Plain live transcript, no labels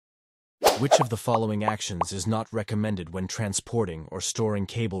Which of the following actions is not recommended when transporting or storing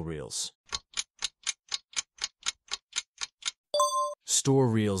cable reels? Store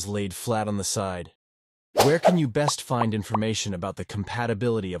reels laid flat on the side. Where can you best find information about the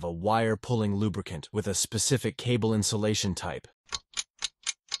compatibility of a wire-pulling lubricant with a specific cable insulation type?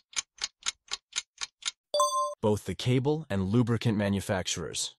 Both the cable and lubricant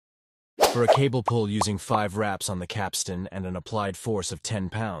manufacturers. For a cable pull using 5 wraps on the capstan and an applied force of 10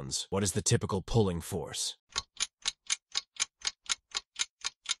 pounds, what is the typical pulling force?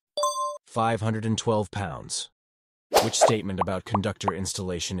 512 pounds. Which statement about conductor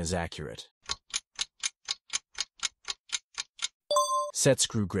installation is accurate? Set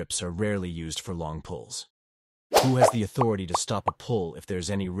screw grips are rarely used for long pulls. Who has the authority to stop a pull if there's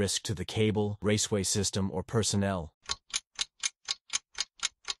any risk to the cable, raceway system, or personnel?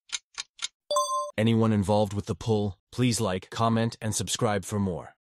 Anyone involved with the pull, please like, comment, and subscribe for more.